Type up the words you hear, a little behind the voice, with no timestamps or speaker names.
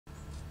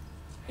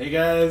Hey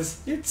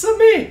guys, it's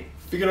me,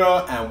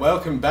 Figaro, and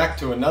welcome back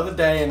to another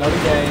day, another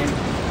game.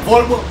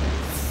 What?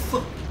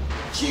 Fuck,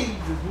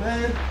 Jesus,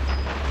 man.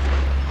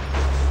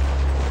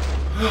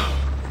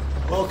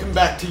 Welcome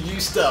back to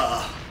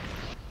Yoostar.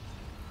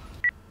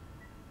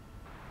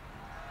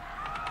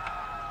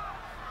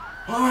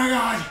 Oh my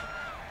god,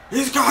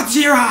 it's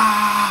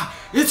Godzilla!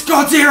 It's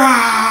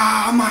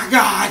Godzilla! Oh my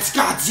god, it's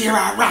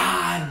Godzilla,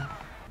 run!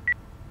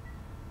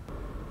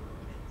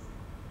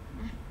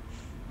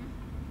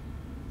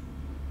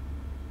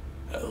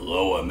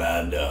 Hello,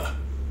 Amanda.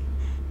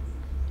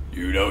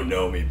 You don't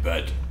know me,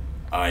 but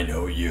I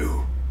know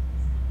you.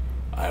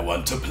 I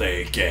want to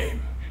play a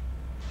game.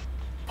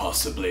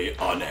 Possibly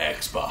on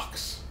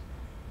Xbox.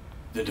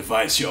 The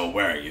device you're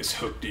wearing is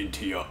hooked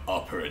into your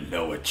upper and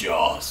lower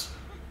jaws.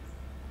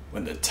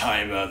 When the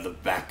timer at the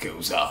back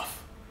goes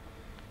off,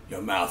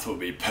 your mouth will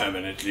be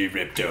permanently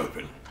ripped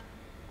open.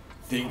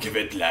 Think of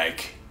it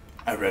like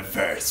a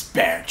reverse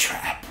bear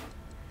trap.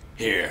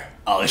 Here,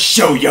 I'll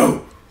show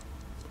you!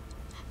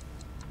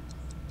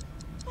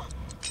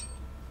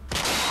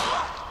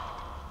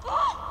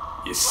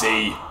 You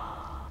see,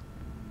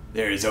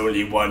 there is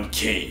only one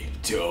key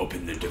to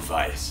open the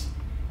device.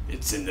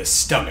 It's in the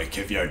stomach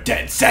of your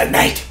dead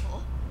cellmate!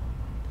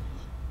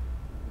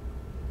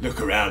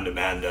 Look around,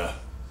 Amanda.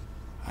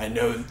 I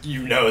know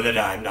you know that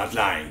I'm not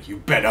lying. You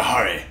better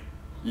hurry.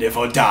 Live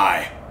or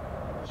die.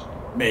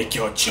 Make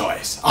your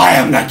choice. I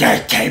am the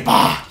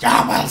gatekeeper!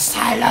 You will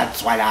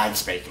silence when I'm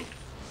speaking.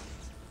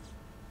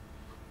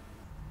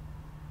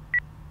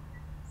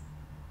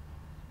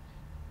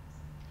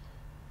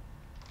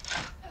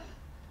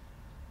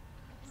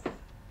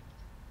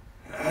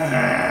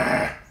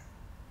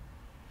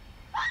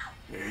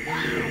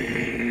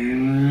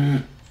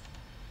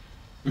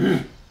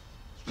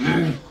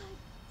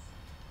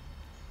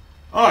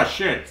 Oh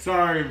shit,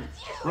 sorry,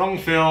 wrong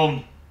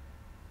film.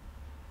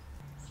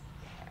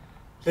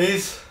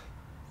 Please,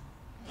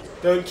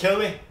 don't kill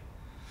me.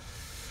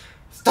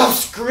 Stop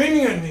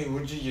screaming at me,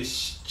 would you, you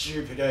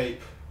stupid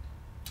ape?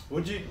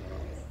 Would you?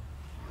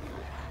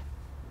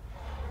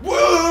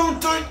 Whoa,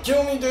 don't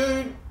kill me,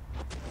 dude.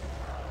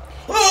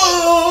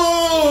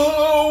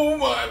 Oh,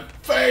 my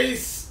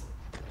face.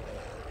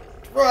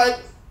 Right,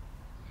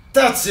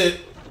 that's it.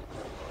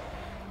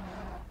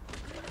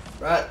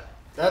 Right,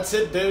 that's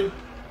it, dude.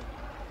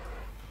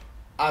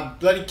 I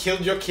bloody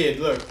killed your kid,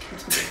 look.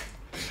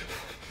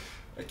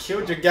 I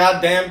killed your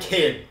goddamn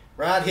kid.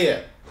 Right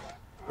here.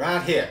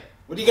 Right here.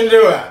 What are you gonna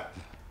do about it?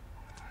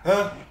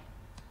 Huh?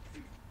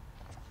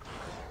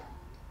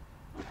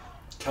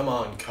 Come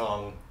on,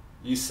 Kong.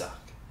 You suck.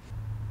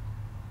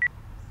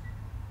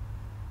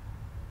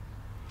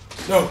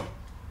 No.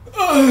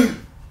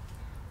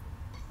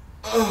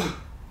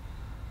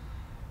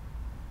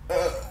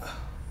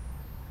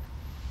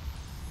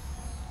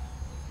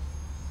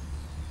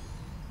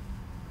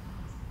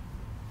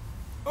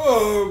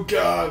 Oh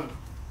god.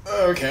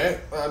 Okay,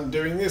 I'm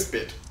doing this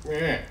bit.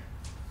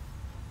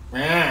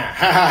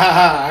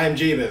 I'm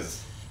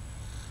Jeebus.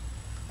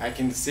 I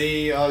can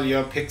see all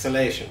your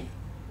pixelation.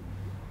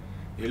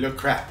 You look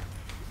crap.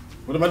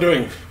 What am I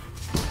doing?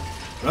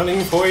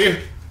 Running for you?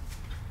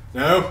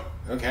 No?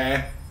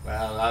 Okay.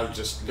 Well, I'll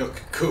just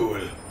look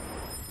cool.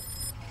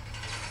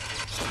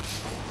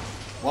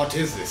 What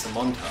is this? A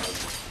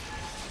montage?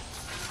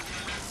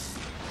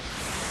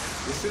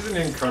 This isn't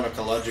in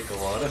chronological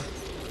order.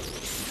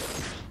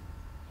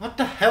 What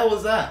the hell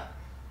was that?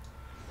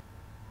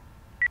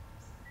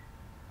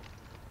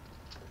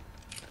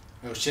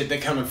 Oh shit, they're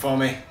coming for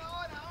me.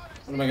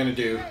 What am I gonna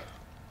do?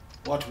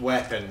 What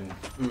weapon?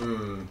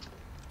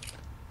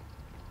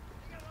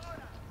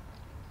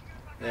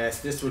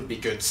 Yes, this would be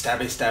good.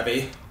 Stabby,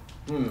 stabby.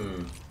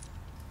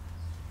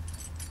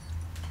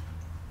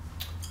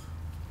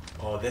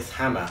 Oh, this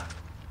hammer.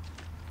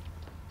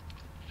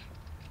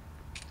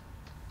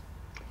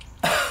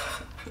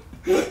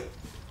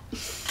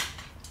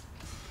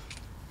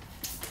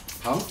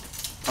 Pump,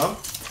 pump,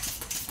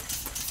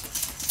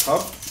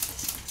 pump.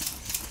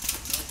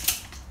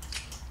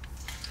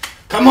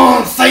 Come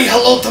on, say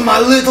hello to my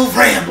little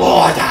friend,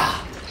 Lord.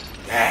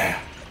 Yeah.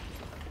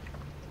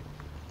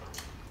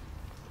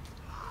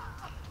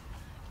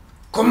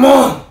 Come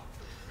on.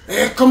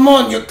 Hey, come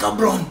on, you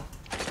cabron.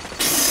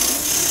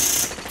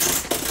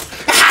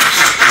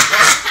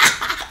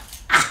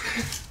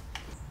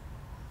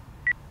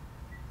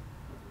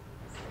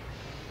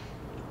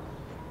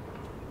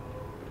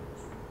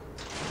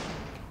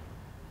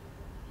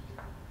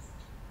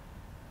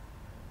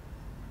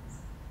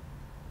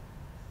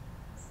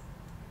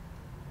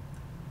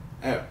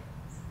 Oh.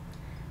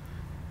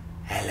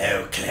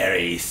 Hello,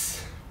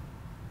 Clarice.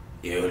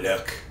 You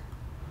look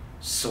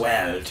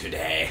swell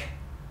today.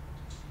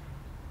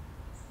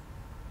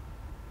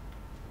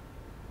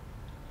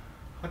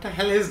 What the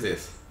hell is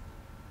this?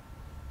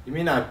 You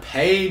mean I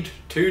paid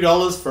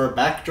 $2 for a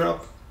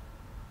backdrop?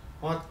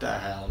 What the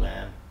hell,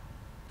 man?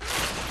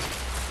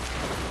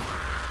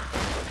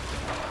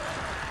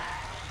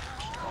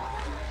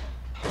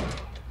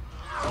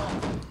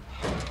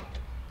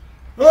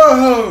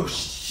 Oh,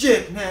 shit.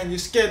 shit, man, you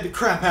scared the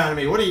crap out of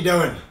me. What are you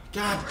doing?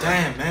 God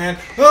damn, man.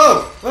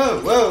 Whoa,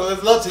 whoa, whoa,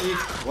 there's lots of you.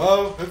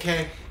 Whoa,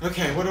 okay,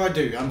 what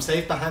do? I'm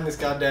safe behind this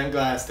goddamn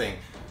glass thing.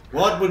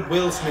 What would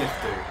Will Smith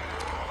do?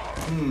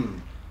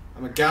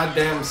 I'm a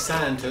goddamn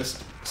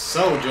scientist,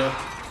 soldier,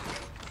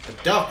 a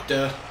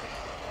doctor,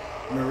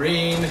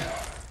 Marine.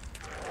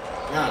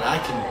 God, I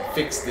can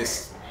fix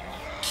this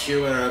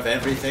cure of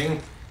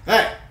everything.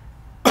 Hey!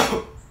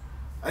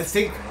 I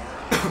think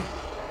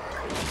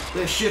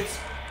there's shit's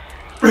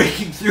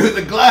breaking through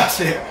the glass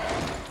here.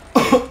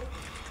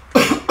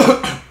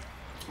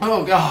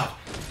 Oh God.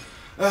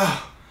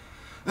 Oh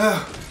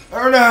no,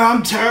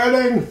 I'm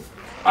turning.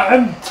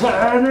 I'm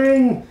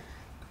turning.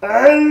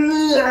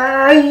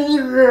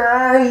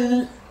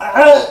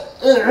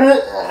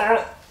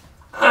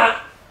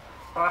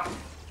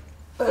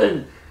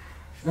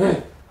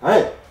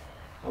 Hey,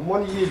 I'm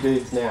one of you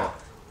dudes now.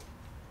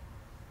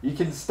 You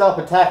can stop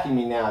attacking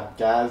me now,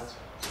 guys.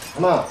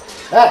 Come on.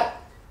 Hey.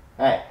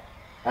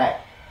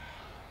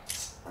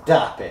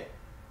 Stop it.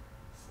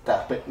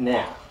 Stop it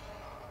now.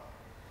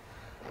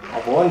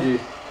 I've warned you.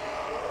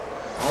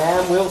 I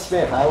am Will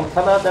Smith. I will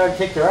come out there and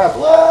kick your ass.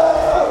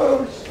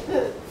 Whoa!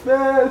 Shit,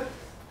 man.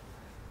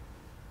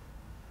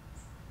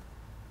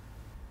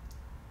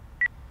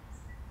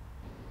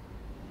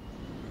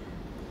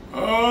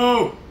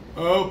 Oh.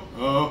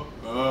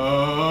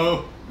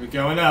 We're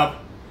going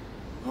up.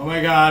 Oh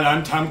my God,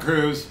 I'm Tom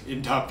Cruise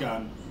in Top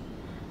Gun.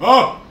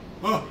 Oh,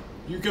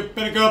 you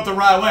better go up the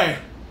right way.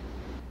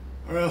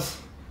 Or else,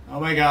 oh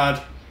my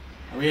God,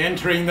 are we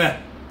entering the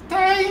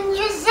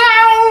danger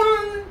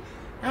zone?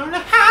 On the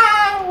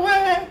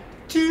highway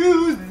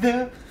to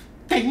the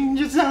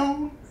danger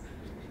zone.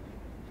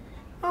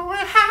 On the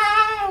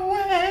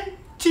highway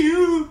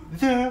to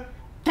the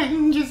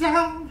danger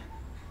zone.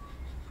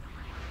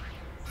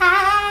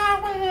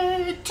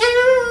 Highway to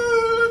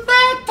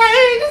the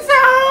danger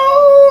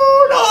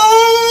zone.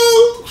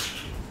 Oh!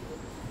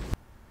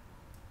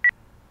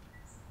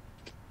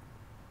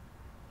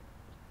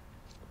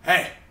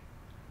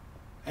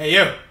 Hey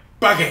you,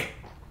 Buggy.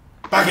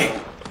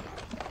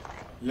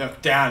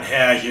 Look down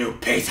here, you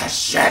piece of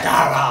shit, or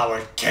I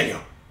will kill you.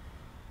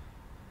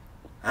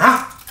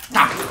 Huh?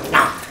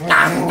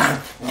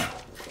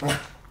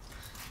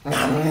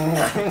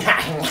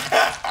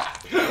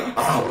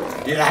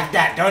 Oh, you like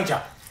that, don't you?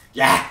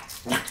 Yeah.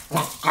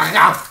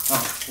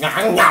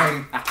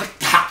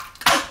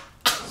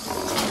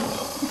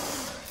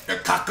 The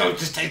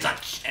cockroaches taste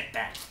like shit,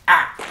 man.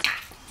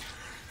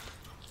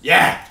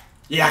 Yeah,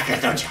 you like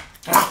it, don't you?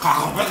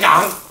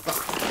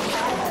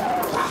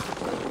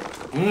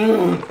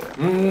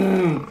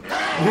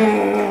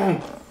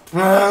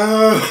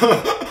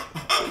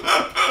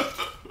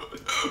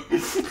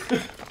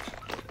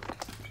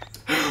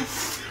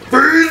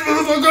 Freeze,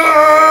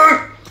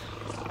 motherfucker!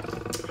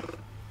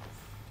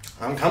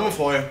 I'm coming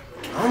for you.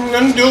 I'm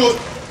gonna do it.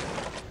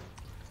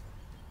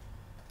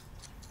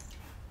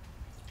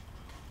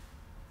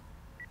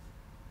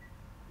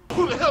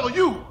 Who the hell are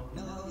you?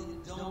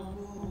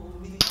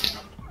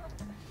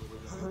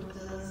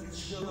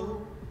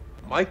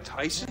 Mike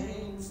Tyson?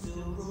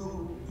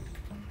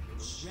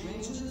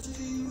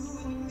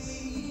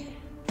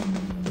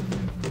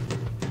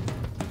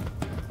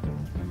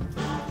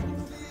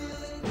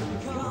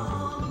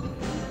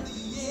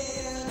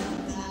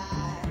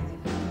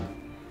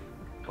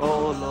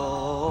 Oh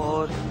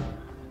Lord.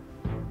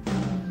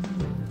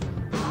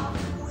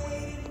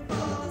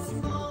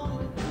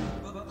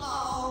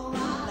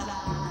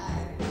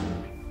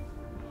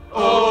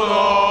 Oh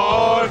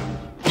Lord.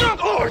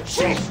 Oh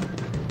jeez.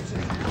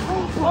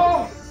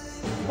 Oh,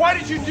 why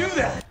did you do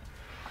that?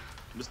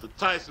 Mr.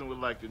 Tyson would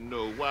like to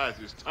know, why is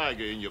this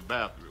tiger in your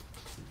bathroom?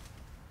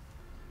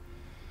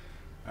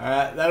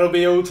 Alright, that'll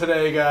be all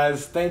today,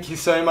 guys. Thank you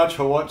so much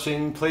for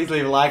watching. Please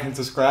leave a like and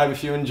subscribe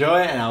if you enjoy,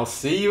 and I'll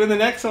see you in the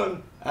next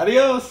one.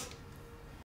 Adios!